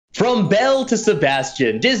From Belle to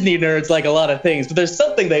Sebastian, Disney nerds like a lot of things, but there's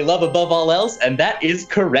something they love above all else, and that is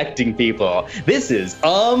correcting people. This is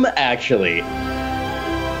Actually.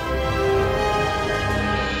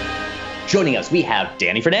 Joining us, we have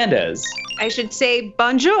Dani Fernandez. I should say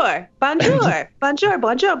bonjour, bonjour, bonjour,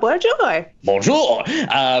 bonjour, bonjour. Bonjour.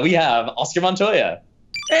 We have Oscar Montoya.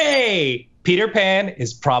 Hey, Peter Pan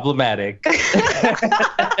is problematic.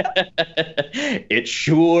 It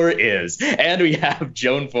sure is. And we have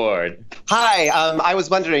Joan Ford. Hi, I was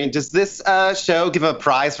wondering, does this show give a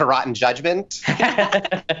prize for rotten judgment?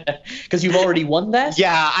 Because you've already won that?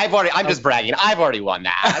 Yeah, I'm just bragging. I've already won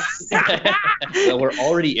that. Well, we're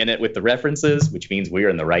already in it with the references, which means we're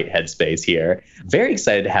in the right headspace here. Very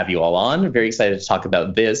excited to have you all on. Very excited to talk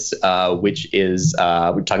about this, which is, we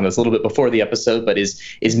were talking about this a little bit before the episode, but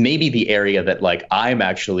is maybe the area that like I'm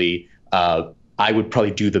actually I would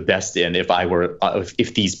probably do the best in if I were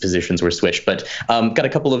if these positions were switched. But got a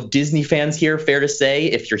couple of Disney fans here, fair to say,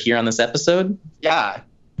 if you're here on this episode. Yeah.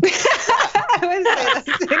 I would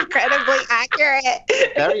say that's incredibly accurate.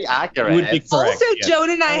 Very accurate. Would be correct, Also, yes. Joan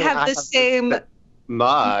and I have the same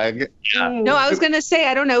mug. Yeah. No, I was gonna say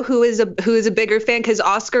I don't know who is a bigger fan because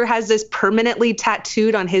Oscar has this permanently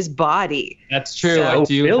tattooed on his body. That's true. So, I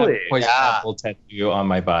do really? have a poison apple tattoo on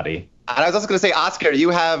my body. And I was also going to say, Oscar, you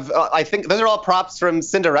have, I think those are all props from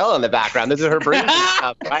Cinderella in the background. Those are her brooms and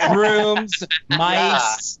stuff, right? Brooms,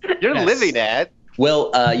 mice. Yeah. You're living it.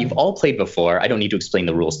 Well, you've all played before. I don't need to explain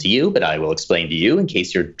the rules to you, but I will explain to you in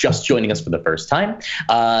case you're just joining us for the first time.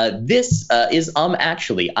 This is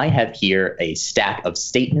Actually. I have here a stack of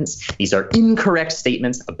statements. These are incorrect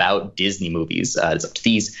statements about Disney movies. It's up to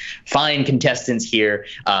these fine contestants here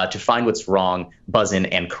to find what's wrong, buzz in,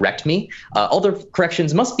 and correct me. All the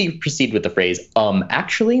corrections must be preceded with the phrase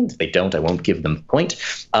actually. If they don't, I won't give them a point.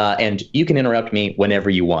 And you can interrupt me whenever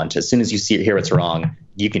you want. As soon as you hear it's wrong,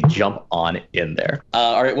 you can jump on in there.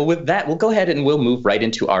 All right, well, with that, we'll go ahead and we'll move right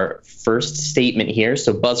into our first statement here.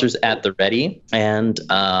 So buzzers at the ready, and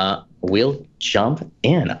we'll jump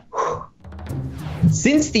in.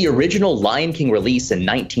 Since the original Lion King release in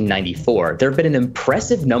 1994, there have been an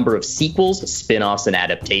impressive number of sequels, spin-offs, and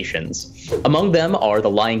adaptations. Among them are The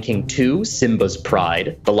Lion King 2, Simba's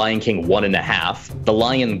Pride, The Lion King 1.5, The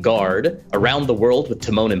Lion Guard, Around the World with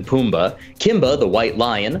Timon and Pumbaa, Kimba, the White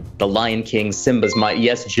Lion, The Lion King, Simba's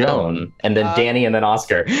Yes, Joan, and then Dani, and then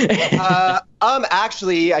Oscar.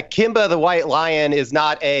 Actually, Kimba the White Lion is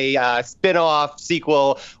not a spin-off,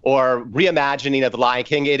 sequel, or reimagining of The Lion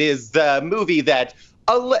King. It is the movie that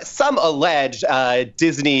some allege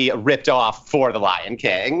Disney ripped off for The Lion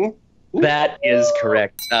King. That is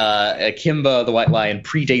correct. Kimba the White Lion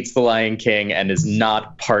predates The Lion King and is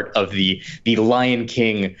not part of the Lion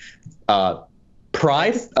King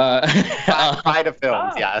pride. Pride of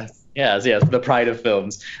films, yes. Yes, the pride of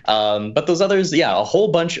films. But those others, a whole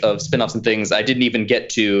bunch of spin-offs and things. I didn't even get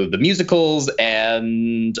to the musicals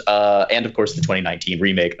and of course the 2019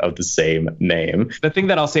 remake of the same name. The thing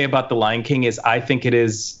that I'll say about The Lion King is I think it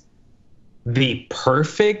is the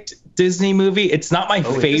perfect Disney movie. It's not my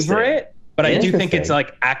favorite, but I do think it's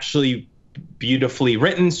like actually beautifully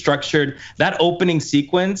written, structured. That opening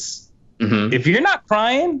sequence, if you're not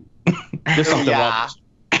crying, there's something wrong with you.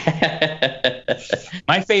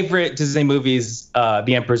 My favorite Disney movie is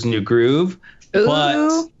The Emperor's New Groove,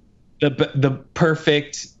 but the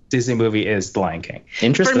perfect Disney movie is The Lion King.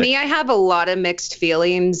 Interesting. For me, I have a lot of mixed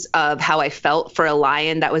feelings of how I felt for a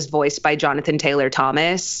lion that was voiced by Jonathan Taylor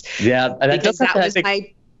Thomas. Yeah, because that was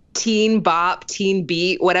my teen bop, teen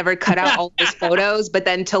beat, whatever, cut out all those photos, but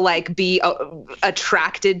then to like be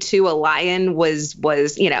attracted to a lion was, but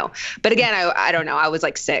again, I don't know. I was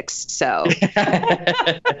like 6, so.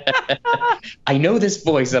 I know this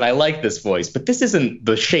voice and I like this voice, but this isn't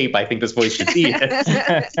the shape I think this voice should be.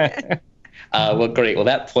 Well, great. Well,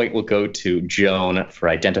 that point will go to Joan for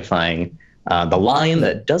identifying the line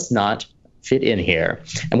that does not fit in here.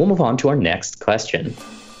 And we'll move on to our next question.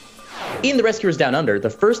 In The Rescuers Down Under, the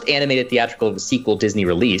first animated theatrical sequel Disney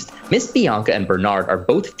released, Miss Bianca and Bernard are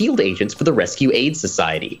both field agents for the Rescue Aid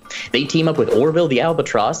Society. They team up with Orville the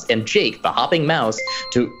Albatross and Jake the Hopping Mouse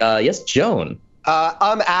to, Joan.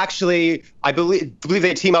 Actually, I believe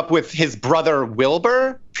they team up with his brother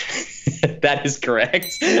Wilbur. That is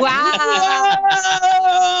correct. Wow.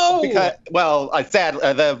 Because,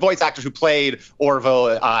 the voice actor who played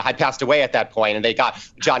Orville had passed away at that point, and they got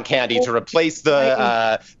John Candy to replace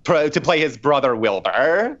to play his brother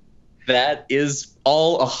Wilbur. That is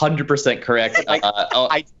all 100% correct.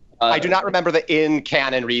 I do not remember the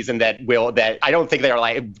in-canon reason that I don't think they were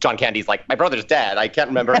like, John Candy's like, my brother's dead. I can't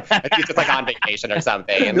remember. I think he's just like on vacation or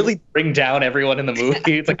something. And really bring down everyone in the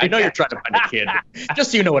movie. It's like, I know you're trying to find a kid.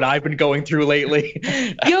 Just so you know what I've been going through lately.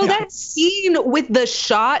 That scene with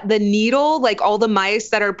the needle, like all the mice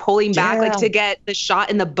that are pulling back, like to get the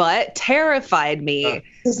shot in the butt, terrified me.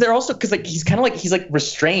 Because they're also, because like he's like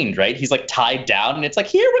restrained, right? He's like tied down, and it's like,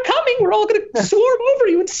 here, we're coming. We're all gonna swarm over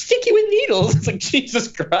you and stick you with needles. It's like, Jesus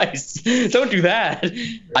Christ, don't do that.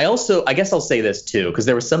 I guess I'll say this too, because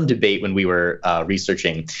there was some debate when we were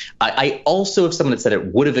researching. I also, if someone had said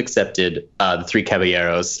it, would have accepted The Three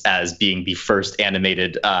Caballeros as being the first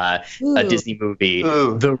animated Disney movie.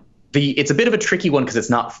 It's a bit of a tricky one because it's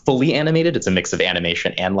not fully animated. It's a mix of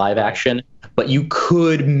animation and live action. But you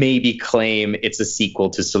could maybe claim it's a sequel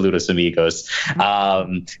to Saludos Amigos.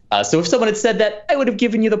 So if someone had said that, I would have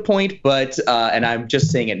given you the point. But and I'm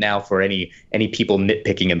just saying it now for any people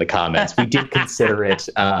nitpicking in the comments. We did consider it,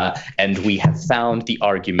 and we have found the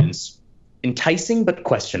arguments enticing but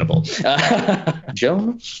questionable.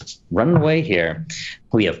 Joan, run away here.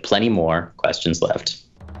 We have plenty more questions left.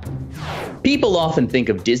 People often think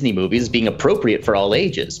of Disney movies as being appropriate for all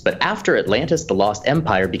ages, but after Atlantis: The Lost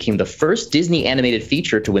Empire became the first Disney animated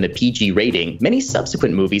feature to win a PG rating, many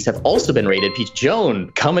subsequent movies have also been rated PG. Joan,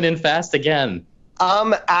 coming in fast again.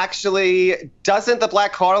 Actually, doesn't The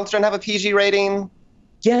Black Cauldron have a PG rating?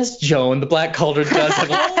 Yes, Joan, The Black Cauldron does have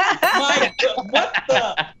My God, what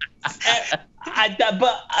the?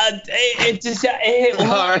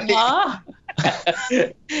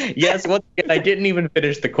 Yes, once again, I didn't even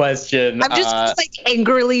finish the question. I'm just like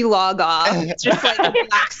angrily log off. It's just like a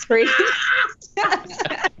black screen.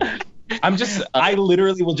 I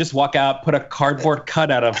literally will just walk out, put a cardboard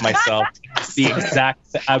cutout of myself.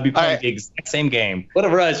 I'd be playing the exact same game. What a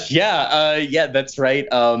rush. Yeah, that's right.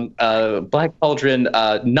 Black Cauldron,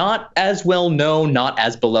 not as well known, not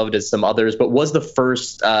as beloved as some others, but was the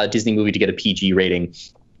first Disney movie to get a PG rating.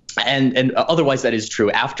 And otherwise, that is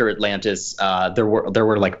true. After Atlantis, there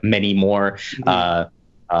were like many more. Some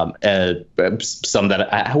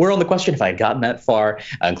that were on the question if I had gotten that far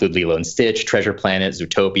include Lilo and Stitch, Treasure Planet,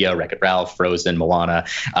 Zootopia, Wreck-It Ralph, Frozen, Moana,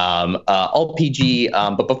 all PG.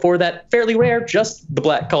 But before that, fairly rare, just The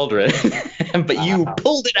Black Cauldron. But you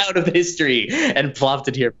pulled it out of history and plopped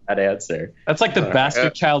it here for that answer. That's like the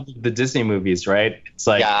bastard child of the Disney movies, right? It's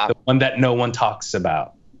like the one that no one talks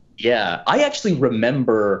about. Yeah, I actually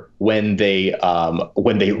remember when they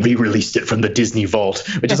re-released it from the Disney Vault,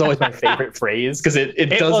 which is always my favorite phrase because it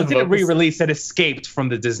didn't re-release. It escaped from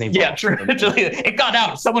the Disney Vault. Yeah, true. It got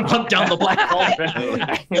out. Someone hunt down the Black Cauldron.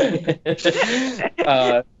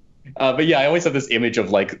 But yeah, I always have this image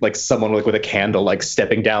of like someone like with a candle like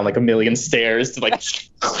stepping down like a million stairs to like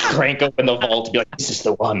crank open the vault to be like, this is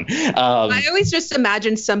the one. I always just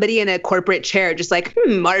imagine somebody in a corporate chair just like,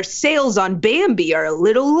 our sales on Bambi are a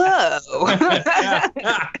little low. To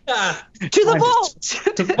the vault.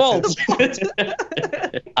 To the vault.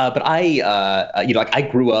 But I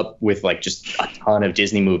grew up with like just a ton of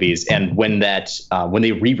Disney movies, and when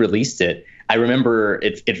they re-released it, I remember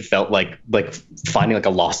it felt like finding like a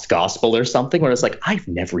lost gospel or something where it's like, I've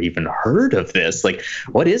never even heard of this. Like,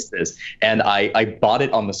 what is this? And I bought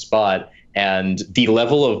it on the spot. And the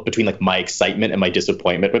level of between like my excitement and my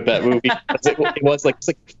disappointment with that movie, it was like,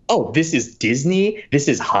 oh, this is Disney. This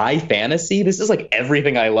is high fantasy. This is like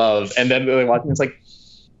everything I love. And then watching, it's like,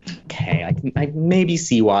 okay, I maybe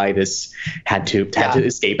see why this had to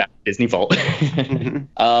escape out of Disney Vault.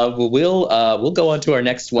 We'll go on to our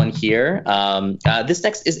next one here. This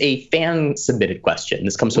next is a fan submitted question.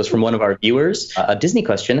 This comes to us from one of our viewers, a Disney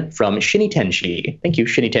question from Shinny Tenshi. Thank you,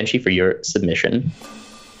 Shinny Tenshi, for your submission.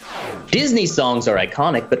 Disney songs are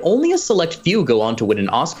iconic, but only a select few go on to win an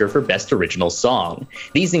Oscar for Best Original Song.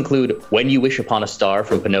 These include When You Wish Upon a Star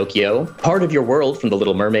from Pinocchio, Part of Your World from The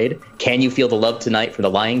Little Mermaid, Can You Feel the Love Tonight from The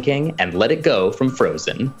Lion King, and Let It Go from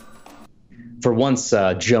Frozen. For once,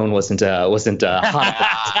 Joan wasn't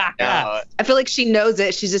hot. I feel like she knows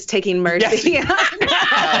it. She's just taking mercy.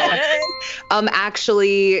 Yes.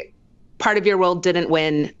 Actually, Part of Your World didn't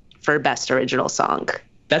win for Best Original Song.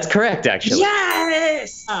 That's correct, actually.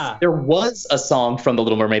 Yes! There was a song from The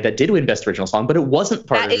Little Mermaid that did win Best Original Song, but it wasn't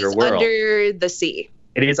Part of Your World. Under the Sea.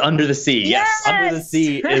 It is Under the Sea. Yes, Under the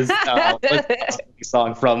Sea is a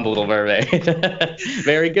song from The Little Mermaid.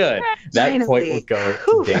 Very good. That point will go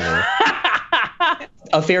to Dani.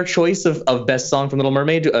 A fair choice of best song from Little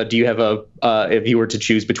Mermaid. Do you have a if you were to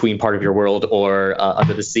choose between Part of Your World or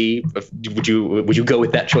Under the Sea, would you go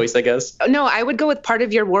with that choice, I guess? No, I would go with Part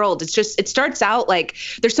of Your World. It's just, it starts out like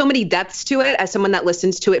there's so many depths to it. As someone that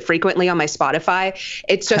listens to it frequently on my Spotify,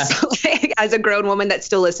 it's just like, as a grown woman that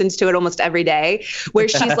still listens to it almost every day, where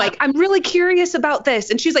she's like, I'm really curious about this.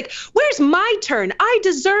 And she's like, where's my turn? I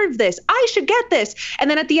deserve this. I should get this. And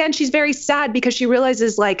then at the end, she's very sad because she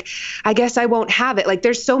realizes, like, I guess I won't have it. Like,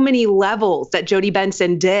 there's so many levels that Jodie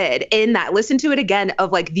Benson did in that. Listen to it again,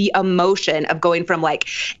 of like the emotion of going from like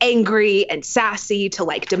angry and sassy to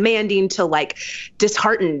like demanding to like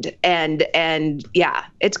disheartened. And yeah,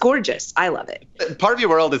 it's gorgeous. I love it. Part of Your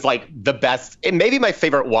World is like the best, it may be my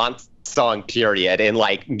favorite Want song period in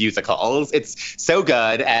like musicals. It's so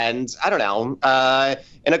good. And I don't know,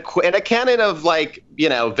 in a canon of like, you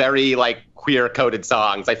know, very like queer coded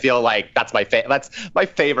songs, I feel like that's my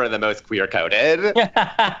favorite and the most queer coded.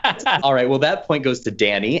 All right, well, that point goes to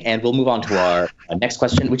Dani, and we'll move on to our next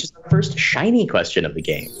question, which is our first shiny question of the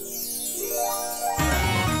game.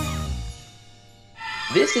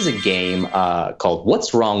 This is a game called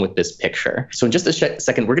What's Wrong with This Picture? So in just a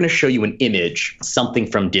second, we're going to show you an image, something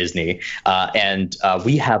from Disney, and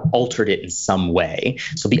we have altered it in some way.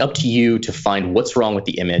 So it'll be up to you to find what's wrong with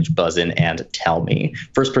the image, buzz in, and tell me.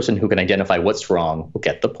 First person who can identify what's wrong will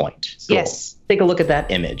get the point. So yes. Take a look at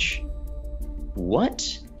that image.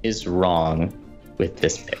 What is wrong with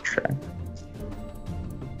this picture?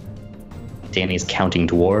 Dani's counting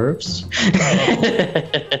dwarves.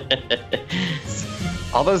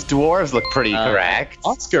 All those dwarves look pretty correct.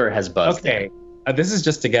 Oscar has buzzed. Okay, this is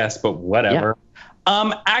just a guess, but whatever.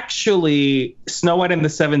 Yeah. Actually, Snow White and the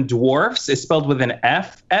Seven Dwarfs is spelled with an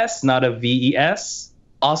F-S, not a V-E-S.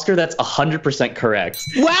 Oscar, that's 100% correct.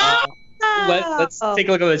 Wow! Let's take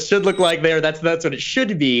a look at what it should look like there. That's what it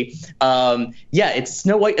should be. Yeah, it's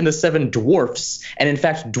Snow White and the Seven Dwarfs. And in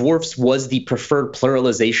fact, dwarfs was the preferred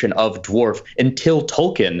pluralization of dwarf until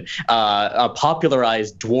Tolkien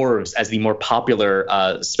popularized dwarves as the more popular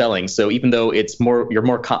spelling. So even though you're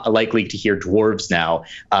more likely to hear dwarves now,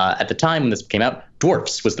 at the time when this came out,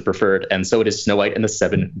 dwarfs was the preferred, and so it is Snow White and the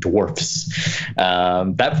Seven Dwarfs.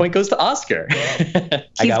 That point goes to Oscar.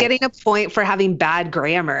 He's getting a point for having bad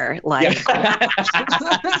grammar, like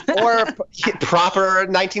or proper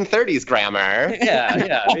 1930s grammar.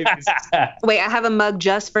 Yeah. Wait, I have a mug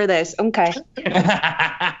just for this. Okay.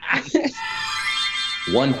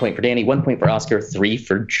 1 point for Dani, 1 point for Oscar, 3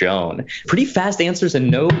 for Joan. Pretty fast answers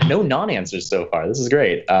and no non-answers so far. This is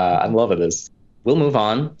great. I'm loving this. We'll move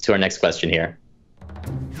on to our next question here.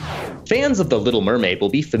 Fans of The Little Mermaid will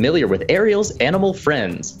be familiar with Ariel's animal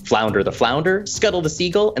friends, Flounder the Flounder, Scuttle the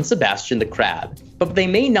Seagull, and Sebastian the Crab. But they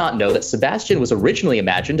may not know that Sebastian was originally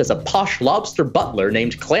imagined as a posh lobster butler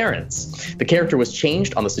named Clarence. The character was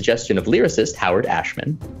changed on the suggestion of lyricist Howard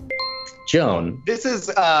Ashman. Joan. This is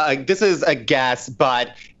a guess,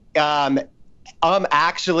 but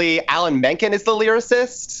actually Alan Menken is the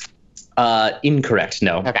lyricist? Incorrect,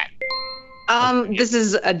 no. Okay. This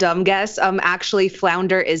is a dumb guess. Actually,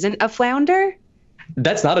 Flounder isn't a flounder.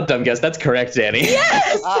 That's not a dumb guess. That's correct, Dani.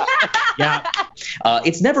 Yes! Yeah.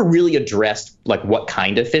 It's never really addressed like what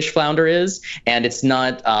kind of fish flounder is, and it's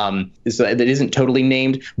not it isn't totally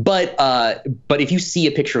named. But if you see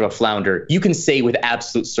a picture of a flounder, you can say with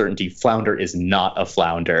absolute certainty flounder is not a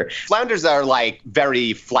flounder. Flounders are like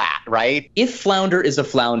very flat, right? If flounder is a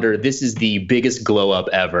flounder, this is the biggest glow up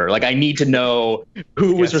ever. Like I need to know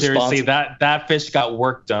who was responsible. Seriously, that fish got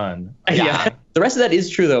work done. Yeah. The rest of that is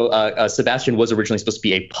true, though. Sebastian was originally supposed to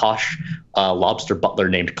be a posh lobster butler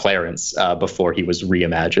named Clarence before he was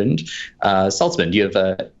reimagined. Saltzman, do you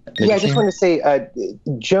have I just want to say,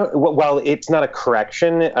 while it's not a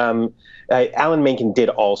correction, Alan Menken did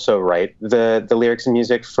also write the lyrics and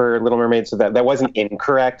music for Little Mermaid, so that wasn't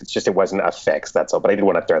incorrect. It's just it wasn't a fix, that's all. But I did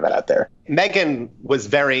want to throw that out there. Menken was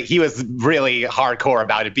really hardcore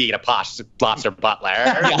about it being a posh lobster butler.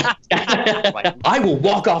 I will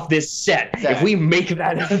walk off this set if we make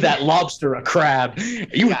that lobster a crab. Are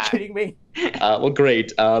you kidding me? Well,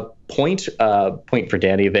 great. Point for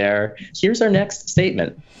Dani there. Here's our next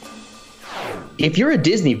statement. If you're a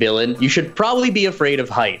Disney villain, you should probably be afraid of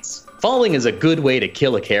heights. Falling is a good way to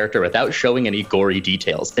kill a character without showing any gory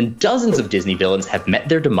details, and dozens of Disney villains have met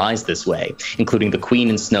their demise this way, including the Queen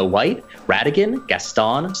in Snow White, Ratigan,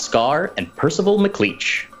 Gaston, Scar, and Percival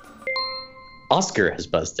McLeach. Oscar has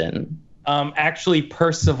buzzed in. Actually,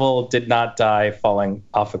 Percival did not die falling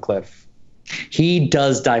off a cliff. He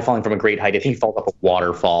does die falling from a great height. I think he falls off a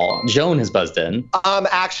waterfall. Joan has buzzed in.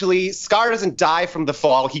 Actually, Scar doesn't die from the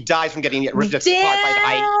fall. He dies from getting ripped apart by the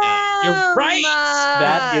hyena. You're right.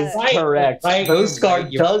 That is correct. Right. Though Scar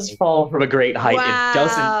does fall from a great height, it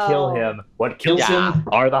doesn't kill him. What kills him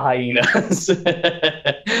are the hyenas.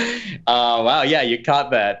 Wow, yeah, you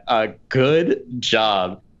caught that. Good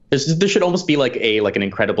job. There should almost be like an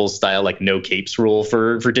Incredibles style no capes rule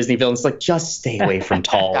for Disney villains. Like, just stay away from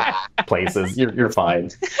tall places. You're fine.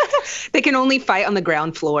 They can only fight on the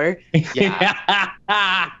ground floor. Yeah.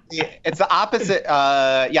 It's the opposite.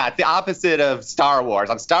 It's the opposite of Star Wars.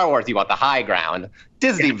 On Star Wars, you want the high ground.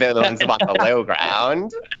 Disney villains want the low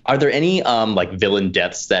ground. Are there any villain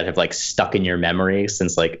deaths that have stuck in your memory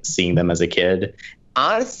since seeing them as a kid?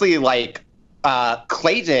 Honestly,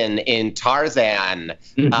 Clayton in Tarzan,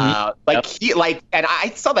 and I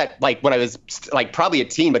saw that when I was probably a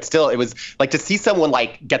teen, but still, it was to see someone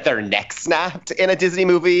get their neck snapped in a Disney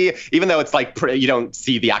movie, even though it's you don't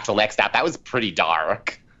see the actual neck snap. That was pretty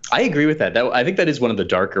dark. I agree with that. I think that is one of the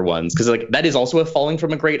darker ones because that is also a falling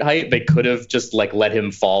from a great height. They could have just let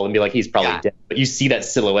him fall and be he's probably dead. But you see that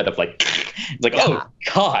silhouette of oh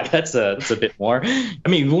God, that's a bit more. I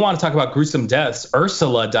mean, we want to talk about gruesome deaths.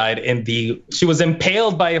 Ursula died she was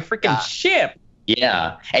impaled by a freaking ship.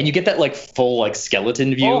 Yeah, and you get that full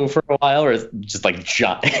skeleton view for a while, or just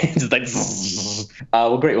giant, just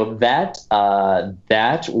well, great. Well, that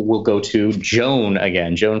will go to Joan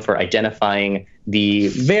again. Joan for identifying the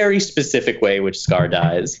very specific way which Scar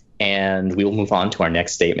dies, and we will move on to our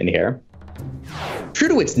next statement here. True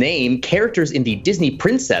to its name, characters in the Disney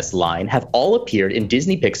Princess line have all appeared in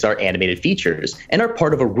Disney Pixar animated features and are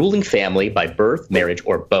part of a ruling family by birth, marriage,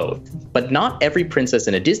 or both. But not every princess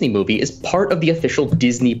in a Disney movie is part of the official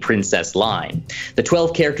Disney Princess line. The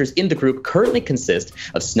 12 characters in the group currently consist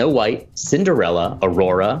of Snow White, Cinderella,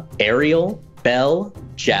 Aurora, Ariel, Belle,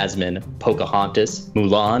 Jasmine, Pocahontas,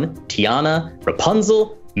 Mulan, Tiana,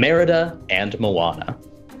 Rapunzel, Merida, and Moana.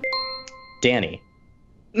 Dani.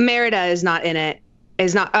 Merida is not in it.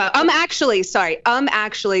 Actually,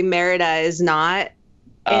 Merida is not.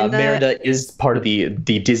 Merida is part of the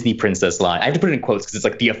Disney Princess line. I have to put it in quotes because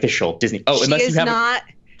it's the official Disney. Oh, unless you have not.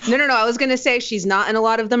 No. I was gonna say she's not in a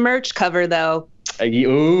lot of the merch cover though.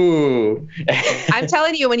 Ooh. I'm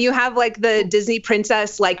telling you, when you have the Disney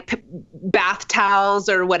Princess bath towels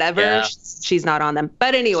or whatever, she's not on them.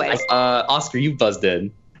 But anyways, Oscar, you buzzed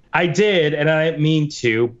in. I did, and I didn't mean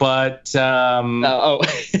to, but well,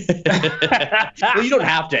 you don't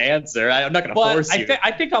have to answer. I'm not going to force you.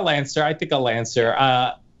 I think I'll answer.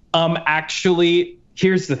 Actually,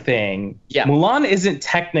 here's the thing. Yeah. Mulan isn't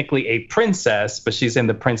technically a princess, but she's in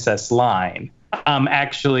the princess line.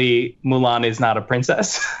 Actually, Mulan is not a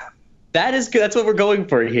princess. That is good. That's what we're going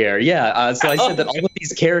for here. Yeah. So I said that all of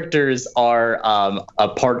these characters are a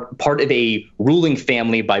part of a ruling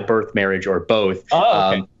family by birth, marriage, or both.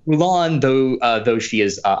 Oh, okay. Mulan, though she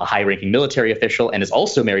is a high-ranking military official and is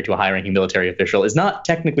also married to a high-ranking military official, is not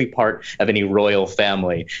technically part of any royal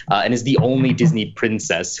family, and is the only Disney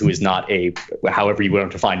princess who is not a, however you want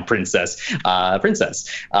to define princess.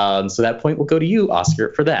 So that point will go to you,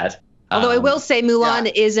 Oscar, for that. Although I will say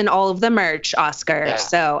Mulan is in all of the merch, Oscar. Yeah.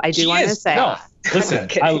 So I do want to say. No, listen,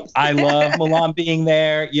 I love Mulan being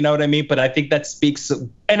there. You know what I mean? But I think that speaks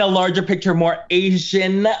in a larger picture, more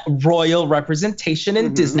Asian royal representation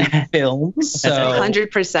in Disney films. So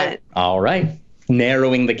 100%. All right.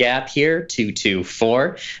 Narrowing the gap here,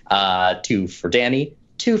 2-4. 2 for Dani,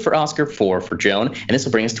 2 for Oscar, 4 for Joan. And this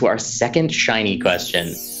will bring us to our second shiny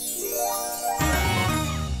question.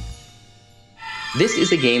 This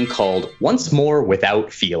is a game called Once More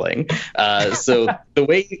Without Feeling. So the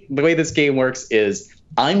way this game works is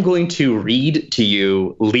I'm going to read to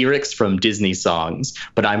you lyrics from Disney songs,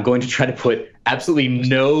 but I'm going to try to put absolutely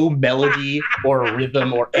no melody or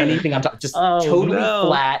rhythm or anything on top, just totally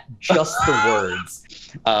flat, just the words.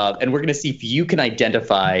 And we're going to see if you can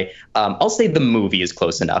identify, I'll say the movie is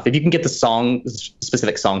close enough. If you can get the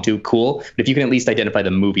specific song too, cool. But if you can at least identify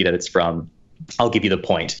the movie that it's from, I'll give you the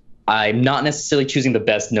point. I'm not necessarily choosing the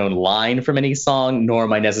best known line from any song, nor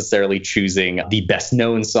am I necessarily choosing the best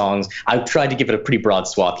known songs. I've tried to give it a pretty broad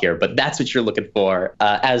swath here, but that's what you're looking for.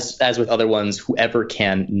 As with other ones, whoever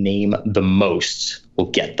can name the most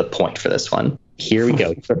will get the point for this one. Here we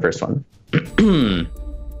go. The first one.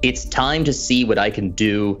 It's time to see what I can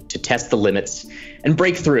do to test the limits and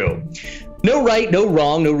break through. No right, no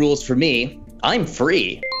wrong, no rules for me. I'm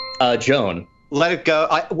free. Joan. Let It Go.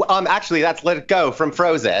 Actually, that's Let It Go from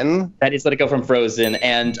Frozen. That is Let It Go from Frozen.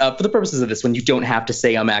 And for the purposes of this one, you don't have to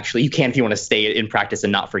say actually. You can if you want to say it in practice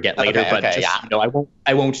and not forget later.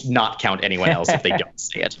 I won't not count anyone else if they don't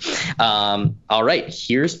say it. All right,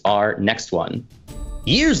 here's our next one.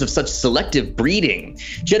 Years of such selective breeding.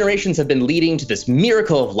 Generations have been leading to this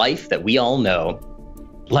miracle of life that we all know.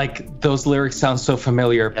 Like, those lyrics sound so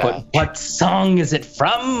familiar, but what song is it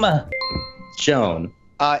from? Joan.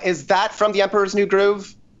 Is that from The Emperor's New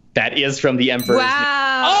Groove? That is from The Emperor's New Groove.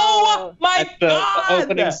 Oh my God! The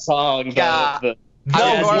opening song. The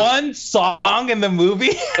one song in the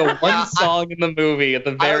movie? The one song in the movie at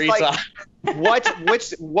the very top.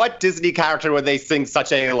 What Disney character would they sing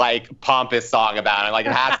such a pompous song about? I'm like,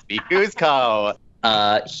 it has to be Kuzco.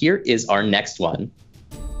 Here is our next one.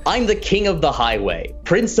 I'm the king of the highway,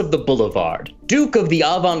 prince of the boulevard, duke of the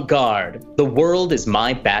avant-garde. The world is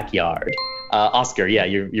my backyard. Oscar, yeah,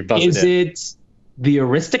 you're buzzing. Is it the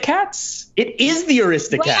Aristocats? It is the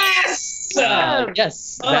Aristocats.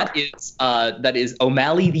 Yes, that is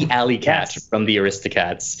O'Malley the Alley Cat from the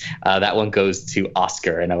Aristocats. That one goes to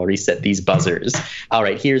Oscar, and I will reset these buzzers. All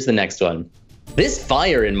right, here's the next one. This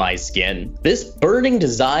fire in my skin, this burning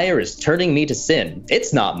desire is turning me to sin.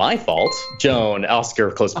 It's not my fault. Joan, Oscar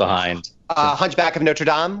close behind. Hunchback of Notre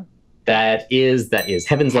Dame? That is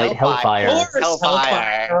Heaven's Light, Hellfire.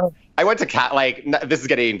 Hellfire. I went to this is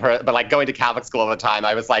getting, but going to Catholic school all the time,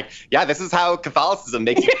 I was like, yeah, this is how Catholicism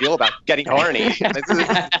makes you feel about getting horny.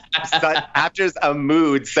 This captures a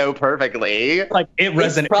mood so perfectly. It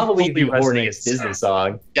resonates. It's probably the horniest Disney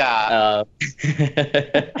song. Yeah.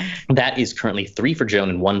 That is currently 3 for Joan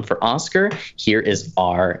and 1 for Oscar. Here is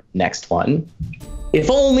our next one. If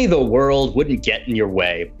only the world wouldn't get in your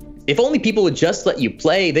way. If only people would just let you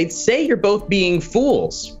play, they'd say you're both being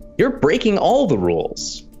fools. You're breaking all the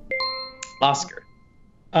rules. Oscar.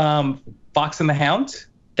 Fox and the Hound?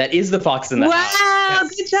 That is the Fox and the Hound. Wow,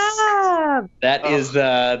 good job. That is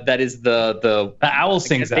the owl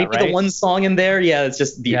sings that, maybe right? the one song in there. Yeah, it's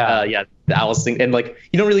just the the owl sing, and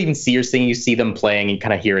you don't really even see her singing. You see them playing. You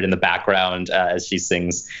kind of hear it in the background as she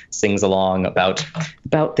sings along about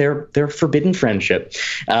their forbidden friendship.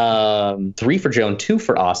 3 for Joan, 2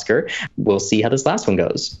 for Oscar. We'll see how this last one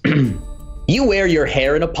goes. You wear your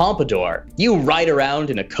hair in a pompadour. You ride around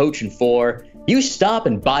in a coach and 4. You stop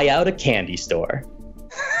and buy out a candy store.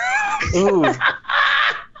 Ooh.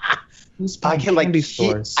 I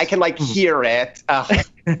can hear it.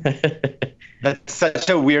 That's such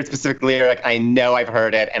a weird specific lyric. I know I've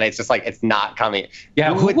heard it, and it's just it's not coming.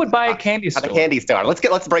 Yeah, who would buy a candy store? A candy store.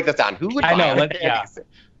 Let's break this down. Who would buy a candy store?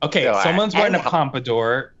 Okay, someone's wearing a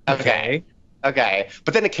pompadour. Okay,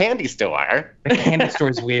 but then a candy store. The candy store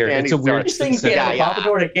is weird. It's a weird thing.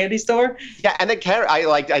 Pompadour at a candy store. Yeah, and then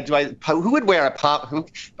who would wear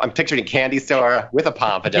I'm picturing a candy store with a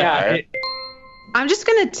pompadour. Yeah, I'm just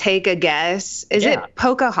gonna take a guess. Is it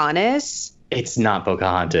Pocahontas? It's not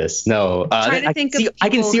Pocahontas. No. Trying to think of I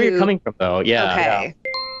can see where you're coming from, though. Yeah. Okay.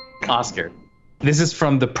 Yeah. Oscar. This is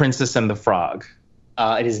from The Princess and the Frog.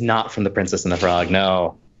 It is not from The Princess and the Frog.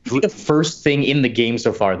 No. It's the first thing in the game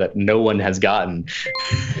so far that no one has gotten.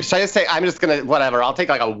 Should I just say, I'm just going to, whatever, I'll take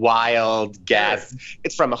a wild guess.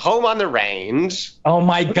 It's from Home on the Range. Oh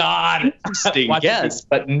my God. Interesting guess,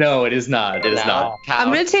 but no, it is not. It is not.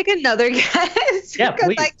 I'm going to take another guess. Yeah,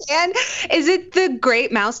 please. I can. Is it The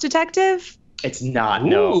Great Mouse Detective? It's not.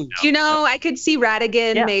 No. I could see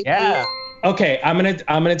Ratigan maybe. Yeah. Okay, I'm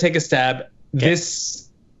gonna take a stab. Okay. This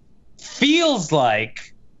feels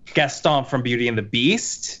like Gaston from Beauty and the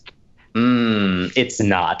Beast. It's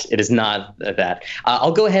not. It is not that.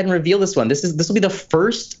 I'll go ahead and reveal this one. This will be the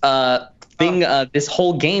first thing this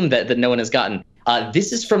whole game that no one has gotten.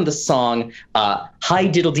 This is from the song Hi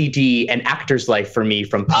Diddle Dee Dee, An Actor's Life for Me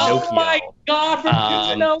from Pinocchio. Oh my God, from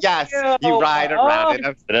Pinocchio. Yes, you ride around in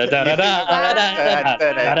a...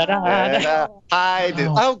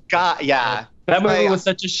 Oh God, yeah. That movie was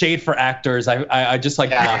such a shade for actors. I just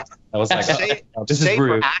blocked. I was like, this is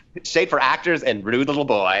rude. Shade for actors and rude little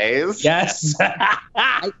boys. Yes.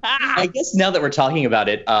 I guess now that we're talking about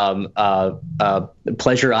it,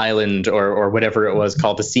 Pleasure Island or whatever it was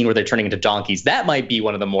called, the scene where they're turning into donkeys, that might be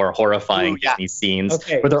one of the more horrifying Disney scenes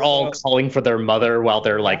where they're all calling for their mother while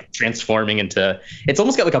they're transforming into, it's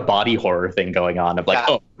almost got a body horror thing going on of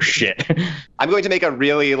oh shit. I'm going to make a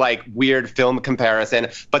really weird film comparison,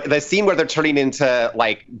 but the scene where they're turning into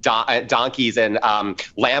donkeys and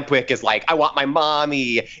Lampwick quick is like, I want my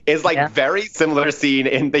mommy, is like very similar scene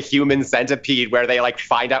in The Human Centipede where they like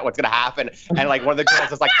find out what's gonna happen, and like one of the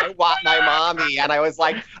girls is like, I want my mommy, and I was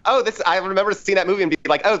like, oh, this, I remember seeing that movie and being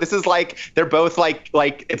like, oh, this is like, they're both like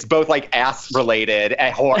it's both like ass related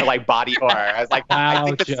and horror, like body horror. I was like, wow, I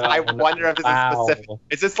think this, I wonder if this is specific.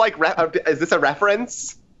 Is this like is this a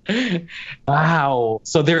reference? Wow.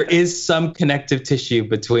 So there is some connective tissue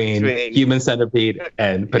between Human Centipede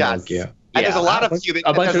and Pinocchio. Yes. And there's a lot of human,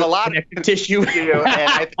 there's a lot of tissue.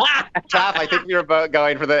 And I think we were both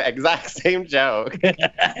going for the exact same joke.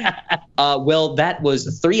 Well, that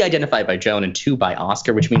was 3 identified by Joan and 2 by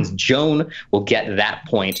Oscar, which means Joan will get that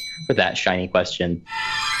point for that shiny question.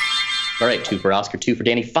 All right, 2 for Oscar, 2 for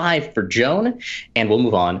Dani, 5 for Joan. And we'll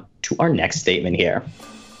move on to our next statement here.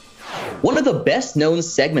 One of the best-known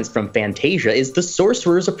segments from Fantasia is The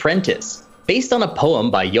Sorcerer's Apprentice. Based on a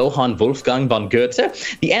poem by Johann Wolfgang von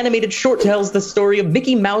Goethe, the animated short tells the story of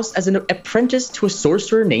Mickey Mouse as an apprentice to a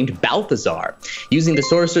sorcerer named Balthazar. Using the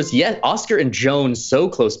sorcerers, yet Oscar and Joan so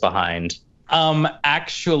close behind.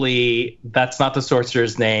 Actually, that's not the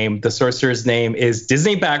sorcerer's name. The sorcerer's name is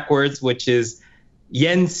Disney backwards, which is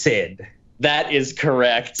Yen Sid. That is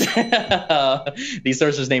correct. The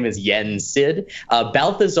sorcerer's name is Yen Sid.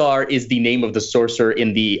 Balthazar is the name of the sorcerer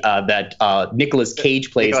in the that Nicolas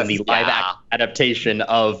Cage plays in the live adaptation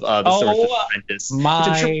of The Sorcerer's Apprentice, which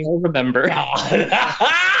I'm sure you all remember.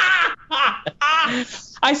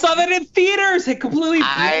 I saw that in theaters. It completely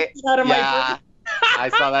blew out of my brain. I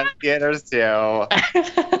saw that in theaters too.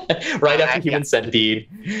 Right after Human Centipede.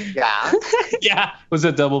 Yeah. Yeah, it was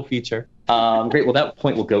a double feature. Great. Well, that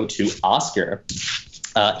point will go to Oscar.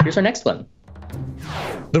 Here's our next one.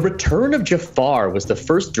 The Return of Jafar was the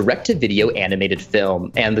first direct-to-video animated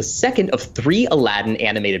film and the second of 3 Aladdin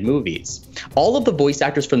animated movies. All of the voice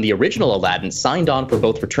actors from the original Aladdin signed on for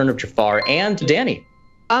both Return of Jafar and Dani.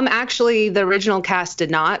 Actually, the original cast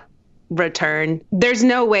did not return. There's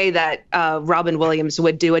no way that Robin Williams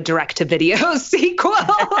would do a direct-to-video sequel.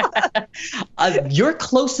 You're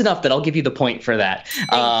close enough that I'll give you the point for that.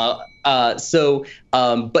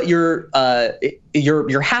 But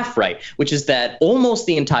you're half right, which is that almost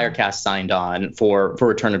the entire cast signed on for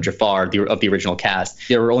Return of Jafar, of the original cast.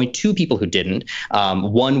 There were only 2 people who didn't.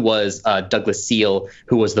 One was Douglas Seal,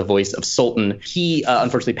 who was the voice of Sultan. He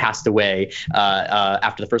unfortunately passed away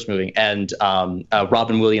after the first movie, and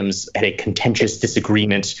Robin Williams had a contentious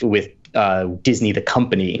disagreement with Disney, the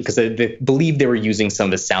company, because they believed they were using some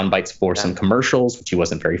of the sound bites for some commercials, which he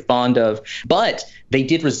wasn't very fond of. But they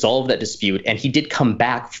did resolve that dispute, and he did come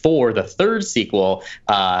back for the 3rd sequel,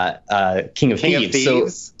 King of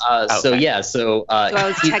Thieves. So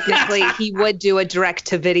technically he would do a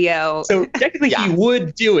direct-to-video. So technically he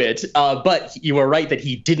would do it, but you were right that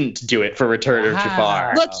he didn't do it for Return of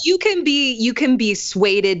Jafar. Look, you can be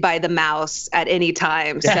swayed by the mouse at any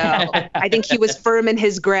time. So I think he was firm in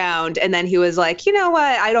his ground. And then he was like, you know what?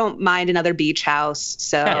 I don't mind another beach house.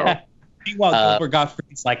 So. Meanwhile, Gilbert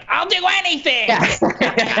Gottfried's like, I'll do anything.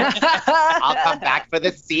 I'll come back for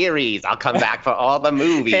the series. I'll come back for all the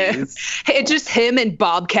movies. It's just him and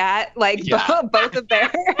Bobcat, like both of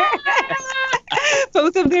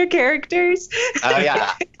their characters. Oh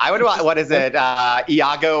yeah, I would. What is it?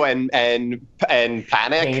 Iago and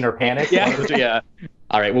Panic. Pain or Panic? Yeah.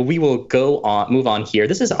 All right, well, we will move on here.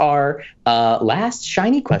 This is our last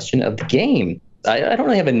shiny question of the game. I don't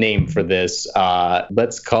really have a name for this.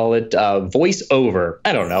 Let's call it voiceover.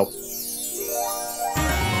 I don't know.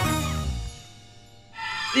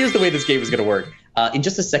 Here's the way this game is going to work. In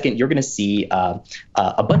just a second, you're going to see a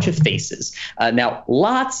bunch of faces. Now,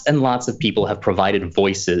 lots and lots of people have provided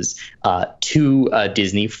voices to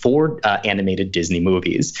Disney for animated Disney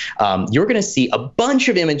movies. You're going to see a bunch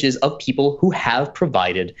of images of people who have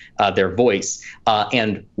provided their voice,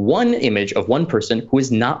 and one image of one person who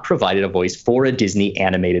has not provided a voice for a Disney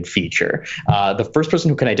animated feature. The first person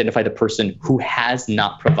who can identify the person who has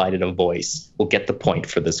not provided a voice will get the point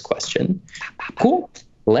for this question. Cool.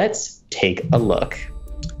 Let's take a look.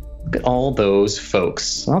 Look at all those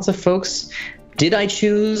folks. Lots of folks. Did I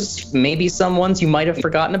choose maybe some ones you might have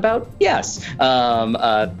forgotten about? Yes.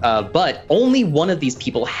 But only one of these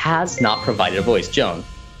people has not provided a voice. Joan.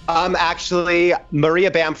 Actually,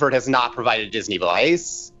 Maria Bamford has not provided a Disney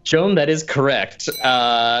voice. Joan, that is correct.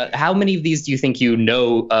 How many of these do you think you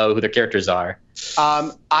know who their characters are?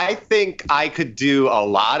 I think I could do a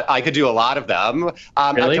lot. I could do a lot of them.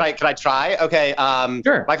 Really? Can I try? Okay.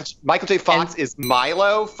 Sure. Michael J. Fox is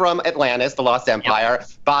Milo from Atlantis, The Lost Empire. Yep.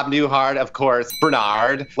 Bob Newhart, of course,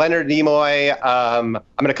 Bernard. Leonard Nimoy. I'm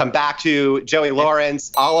going to come back to Joey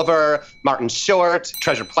Lawrence, Oliver, Martin Short,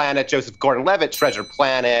 Treasure Planet, Joseph Gordon-Levitt, Treasure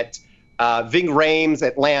Planet. Ving Rhames,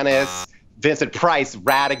 Atlantis, Vincent Price,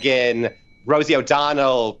 Radigan, Rosie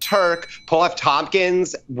O'Donnell, Turk, Paul F.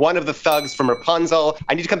 Tompkins, one of the thugs from Rapunzel.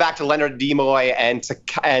 I need to come back to Leonard Nimoy and to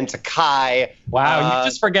Kai. Wow, you're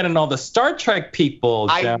just forgetting all the Star Trek people,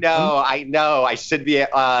 Joan. I know. I should be.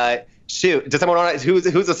 Shoot, does someone want to?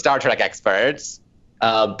 Who's a Star Trek expert?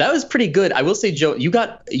 That was pretty good. I will say, Joe, you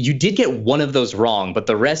did get one of those wrong, but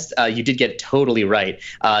the rest you did get totally right.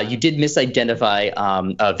 You did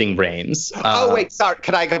misidentify Ving Rhames. Oh wait, sorry.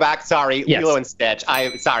 Can I go back? Sorry, yes. Lilo and Stitch.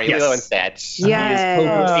 Yes. Lilo and Stitch. Yeah.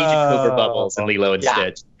 Agent Cobra Bubbles and Lilo and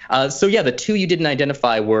Stitch. So yeah, the two you didn't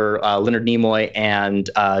identify were Leonard Nimoy and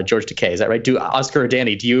George Takei. Is that right? Do Oscar or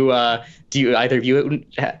Dani? Do you either of you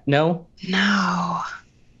know? No.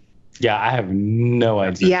 Yeah, I have no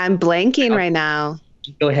idea. Yeah, I'm blanking right now.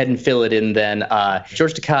 Go ahead and fill it in then.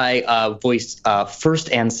 George Takei voiced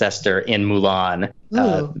First Ancestor in Mulan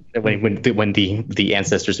when the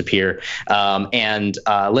ancestors appear. And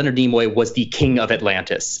Leonard Nimoy was the King of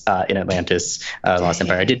Atlantis in Atlantis, Lost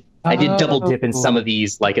Empire. I did double dip in some of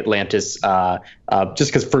these, like Atlantis,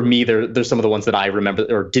 just because for me, they're some of the ones that I remember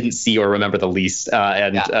or didn't see or remember the least.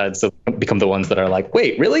 So become the ones that are like,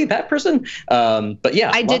 wait, really? That person? But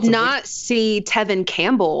yeah. I did not see Tevin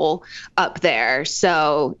Campbell up there.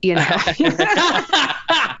 So, you know.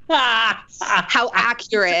 How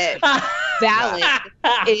accurate, valid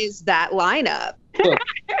is that lineup? Look,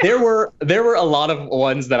 there were a lot of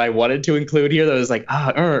ones that I wanted to include here that was like,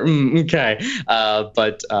 okay.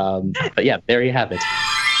 But yeah, there you have it.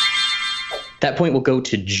 That point will go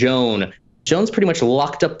to Joan. Joan's pretty much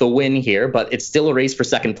locked up the win here, but it's still a race for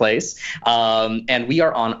second place. And we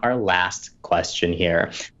are on our last question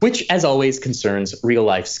here, which, as always, concerns real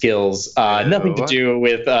life skills. Nothing to do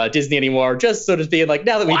with Disney anymore. Just sort of being like,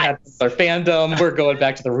 now that we've had our fandom, we're going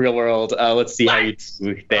back to the real world. Let's see how you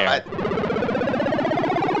do there.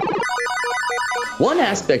 One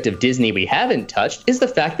aspect of Disney we haven't touched is the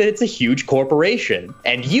fact that it's a huge corporation,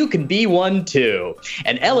 and you can be one too.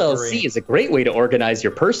 An LLC is a great way to organize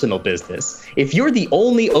your personal business. If you're the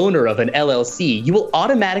only owner of an LLC, you will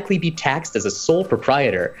automatically be taxed as a sole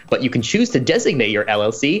proprietor, but you can choose to designate your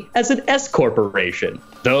LLC as an S corporation.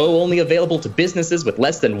 Though only available to businesses with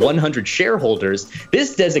less than 100 shareholders,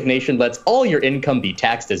 this designation lets all your income be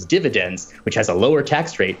taxed as dividends, which has a lower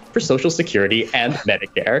tax rate for Social Security and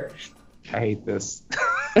Medicare. I hate this.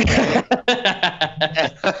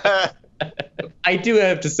 I do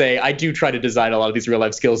have to say, I do try to design a lot of these real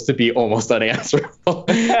life skills to be almost unanswerable,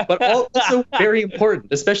 but also very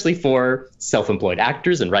important, especially for self-employed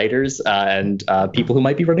actors and writers and people who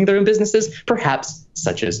might be running their own businesses, perhaps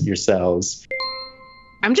such as yourselves.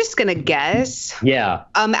 I'm just going to guess. Yeah.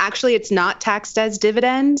 Actually, it's not taxed as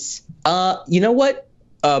dividends. You know what?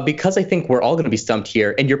 Because I think we're all going to be stumped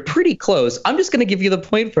here, and you're pretty close, I'm just going to give you the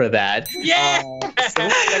point for that. Yeah.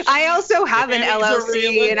 I also have an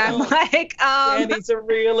LLC, and I'm like, Danny's a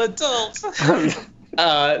real adult.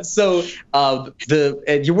 That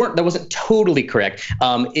wasn't totally correct.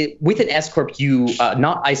 With an S corp,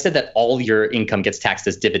 I said that all your income gets taxed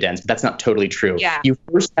as dividends, but that's not totally true. Yeah. You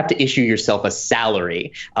first have to issue yourself a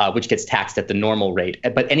salary, which gets taxed at the normal rate,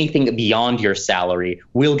 but anything beyond your salary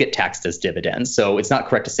will get taxed as dividends. So it's not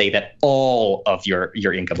correct to say that all of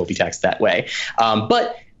your income will be taxed that way.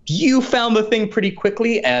 But you found the thing pretty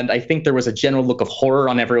quickly, and I think there was a general look of horror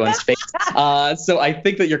on everyone's face. So I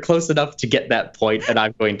think that you're close enough to get that point, and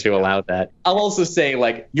I'm going to allow that. I'll also say,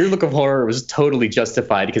 like, your look of horror was totally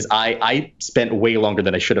justified because I spent way longer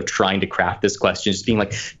than I should have trying to craft this question, just being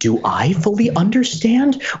like, do I fully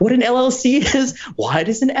understand what an LLC is? Why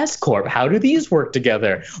does an S corp? How do these work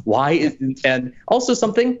together? And also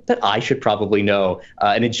something that I should probably know,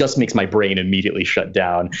 and it just makes my brain immediately shut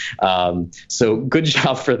down. So good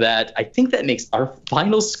job for that. I think that makes our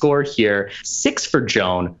final score here 6 for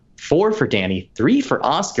Joan, 4 for Dani, 3 for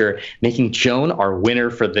Oscar, making Joan our winner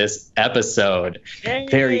for this episode. Yay.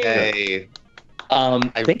 Very good.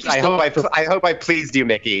 Thank you. I hope I pleased you,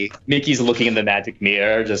 Mickey. Mickey's looking in the magic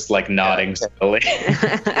mirror, just like nodding slowly.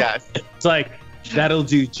 Yes. It's like, that'll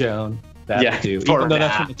do, Joan. That'll do. Even though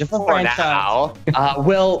that's from a different franchise.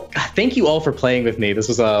 Well, thank you all for playing with me. This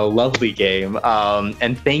was a lovely game.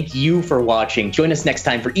 And thank you for watching. Join us next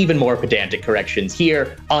time for even more pedantic corrections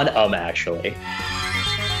here on Actually.